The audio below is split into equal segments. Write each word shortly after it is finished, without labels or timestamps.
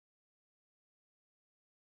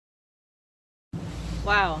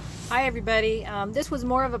Wow. Hi everybody. This was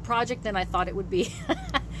more of a project than I thought it would be.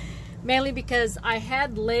 Mainly because I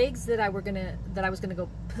had legs that I was gonna go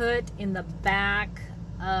put in the back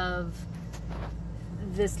of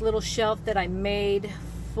this little shelf that I made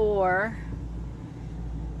for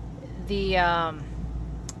the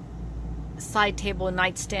side table and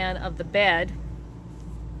nightstand of the bed.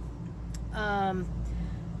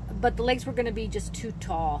 But the legs were going to be just too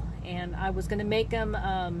tall, and I was going to make them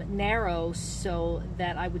narrow so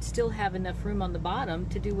that I would still have enough room on the bottom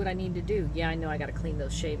to do what I need to do. Yeah, I know I got to clean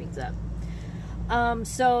those shavings up.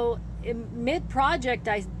 So mid-project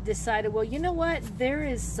I decided, well, you know what, there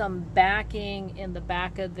is some backing in the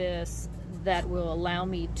back of this that will allow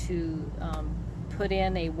me to put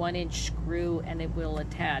in a 1-inch screw and it will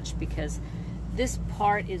attach, because this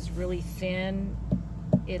part is really thin.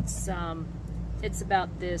 It's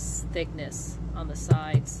about this thickness on the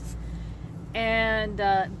sides, and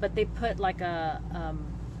but they put like a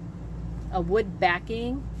wood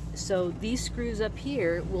backing, so these screws up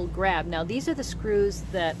here will grab. Now these are the screws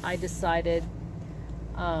that I decided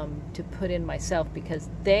to put in myself, because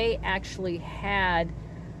they actually had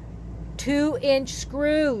 2-inch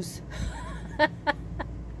screws.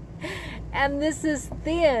 And this is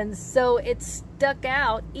thin, so it stuck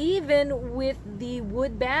out even with the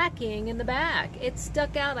wood backing in the back. It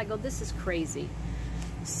stuck out. I go, this is crazy.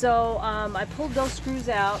 So I pulled those screws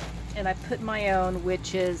out and I put my own,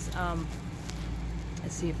 which is,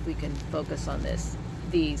 let's see if we can focus on this,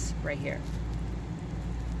 these right here.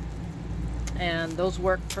 And those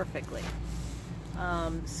work perfectly.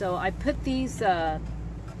 So I put these,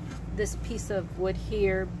 this piece of wood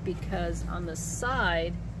here, because on the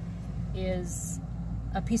side is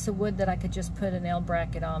a piece of wood that I could just put an L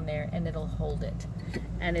bracket on there and it'll hold it.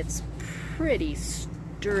 And it's pretty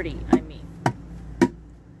sturdy. I mean,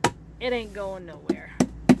 it ain't going nowhere.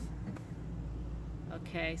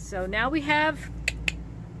 Okay, so now we have,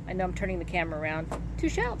 I know I'm turning the camera around, 2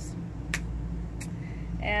 shelves.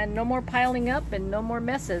 And no more piling up and no more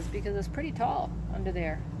messes, because it's pretty tall under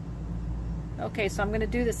there. Okay, so I'm going to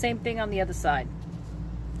do the same thing on the other side.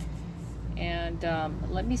 And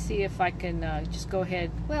let me see if I can just go ahead.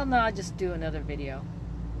 Well, no, I'll just do another video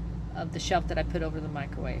of the shelf that I put over the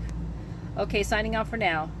microwave. Okay, signing off for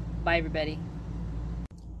now. Bye, everybody.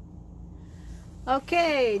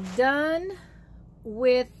 Okay, done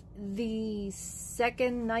with the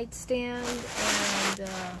second nightstand, and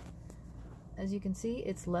as you can see,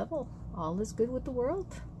 it's level. All is good with the world.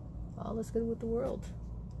 All is good with the world.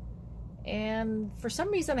 And for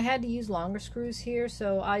some reason I had to use longer screws here,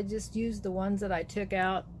 so I just used the ones that I took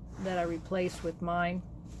out that I replaced with mine,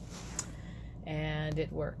 and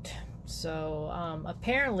it worked. So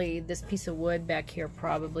apparently this piece of wood back here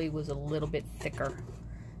probably was a little bit thicker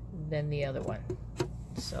than the other one,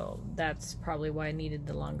 so that's probably why I needed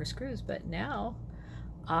the longer screws. But now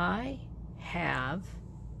I have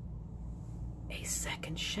a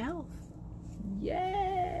second shelf.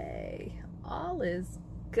 Yay! All is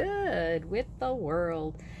good with the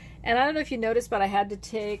world. And I don't know if you noticed, but I had to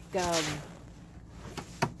take the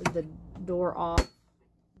door off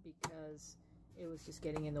because it was just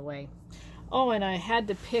getting in the way. Oh, and I had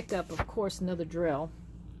to pick up, of course, another drill.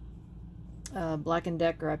 Black &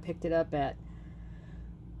 Decker. I picked it up at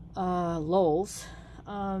Lowe's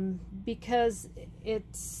because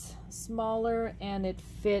it's smaller and it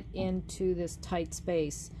fit into this tight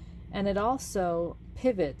space, and it also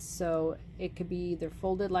pivots, so it could be either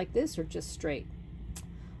folded like this or just straight.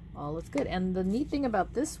 All is good. And the neat thing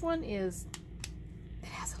about this one is it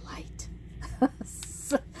has a light.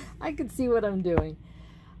 So I can see what I'm doing.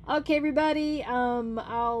 Okay, everybody,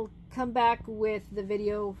 I'll come back with the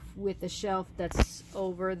video with the shelf that's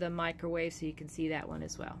over the microwave so you can see that one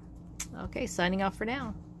as well. Okay, signing off for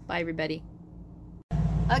now. Bye, everybody.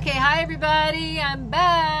 Okay, hi everybody, I'm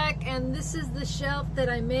back, and this is the shelf that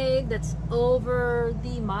I made that's over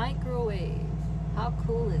the microwave. How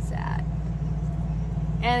cool is that?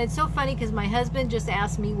 And it's so funny because my husband just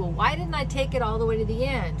asked me, well, why didn't I take it all the way to the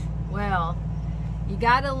end? Well, you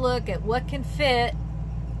gotta look at what can fit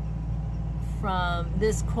from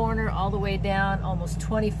this corner all the way down, almost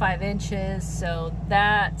 25 inches, so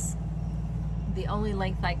that's the only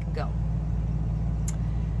length I can go.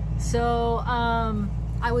 So,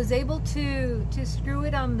 I was able to screw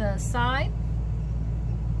it on the side,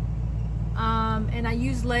 and I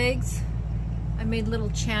used legs. I made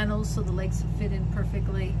little channels so the legs would fit in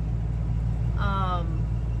perfectly,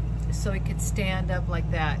 so it could stand up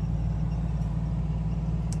like that.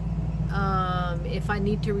 If I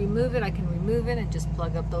need to remove it, I can remove it and just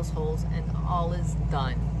plug up those holes, and all is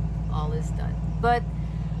done. All is done. But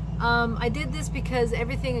I did this because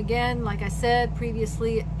everything, again, like I said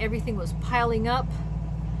previously, everything was piling up.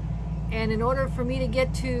 And in order for me to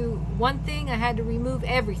get to one thing, I had to remove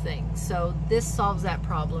everything. So this solves that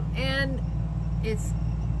problem. And it's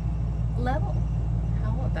level.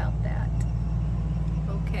 How about that?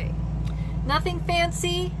 Okay. Nothing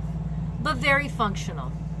fancy, but very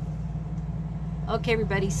functional. Okay,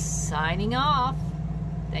 everybody, signing off.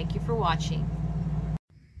 Thank you for watching.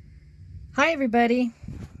 Hi, everybody.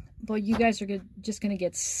 Boy, you guys are just going to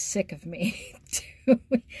get sick of me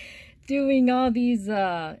doing all these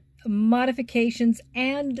modifications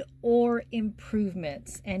and or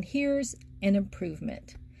improvements. And here's an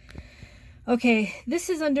improvement. Okay, this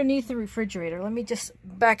is underneath the refrigerator. Let me just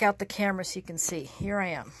back out the camera so you can see. Here I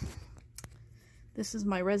am. This is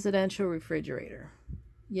my residential refrigerator.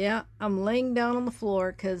 Yeah, I'm laying down on the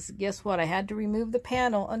floor because guess what? I had to remove the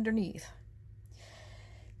panel underneath.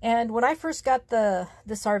 And when I first got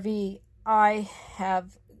this RV, I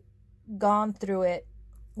have gone through it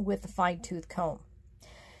with a fine-tooth comb.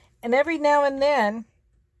 And every now and then,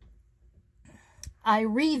 I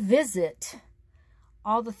revisit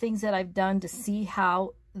all the things that I've done to see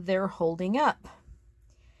how they're holding up.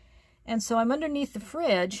 And so I'm underneath the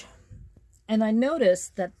fridge, and I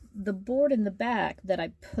noticed that the board in the back that I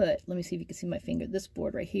put, let me see if you can see my finger, this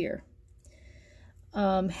board right here,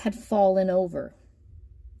 had fallen over.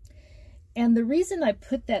 And the reason I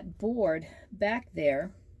put that board back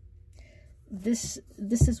there, this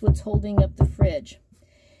is what's holding up the fridge.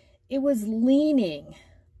 It was leaning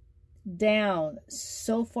down,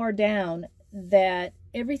 so far down, that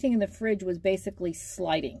everything in the fridge was basically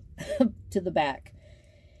sliding to the back.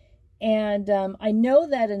 And I know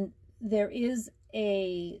that there is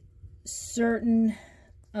a certain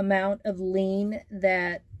amount of lean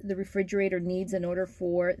that the refrigerator needs in order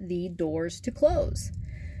for the doors to close.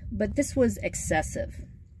 But this was excessive.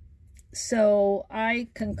 So I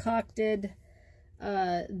concocted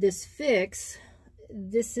this fix.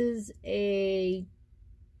 This is a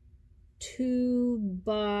 2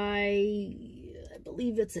 by, I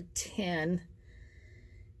believe it's a 10.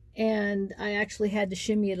 And I actually had to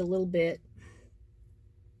shimmy it a little bit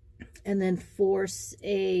and then force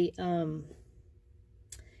a 1/2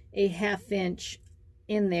 inch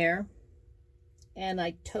in there, and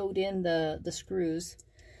I towed in the screws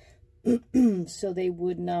so they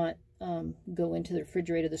would not go into the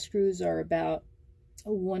refrigerator. The screws are about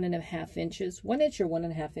 1.5 inches, 1 inch or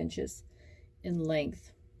 1.5 inches in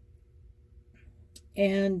length.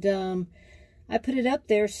 And I put it up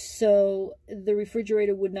there so the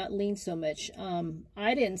refrigerator would not lean so much.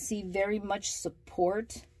 I didn't see very much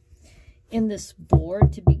support in this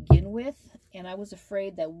board to begin with, and I was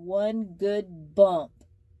afraid that one good bump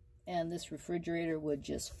and this refrigerator would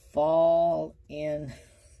just fall in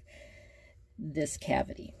this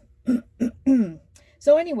cavity.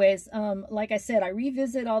 So anyways, like I said, I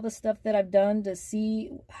revisit all the stuff that I've done to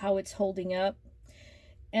see how it's holding up,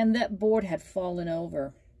 and that board had fallen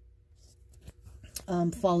over.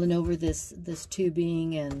 This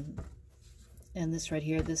tubing and this right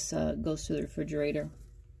here. This goes to the refrigerator,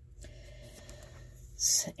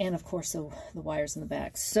 and of course the wires in the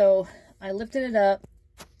back. So I lifted it up,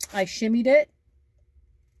 I shimmied it,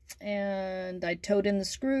 and I towed in the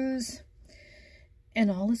screws, and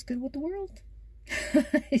all is good with the world.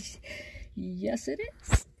 Yes, it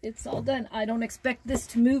is. It's all done. I don't expect this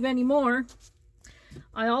to move anymore.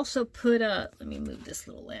 I also put let me move this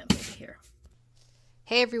little lamp over here.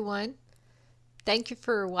 Hey everyone, thank you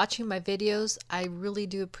for watching my videos. I really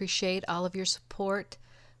do appreciate all of your support.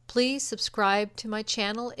 Please subscribe to my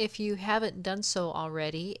channel if you haven't done so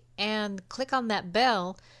already, and click on that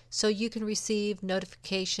bell so you can receive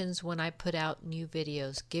notifications when I put out new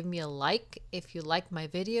videos. Give me a like if you like my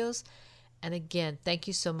videos, and again, thank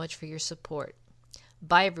you so much for your support.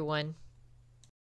 Bye everyone.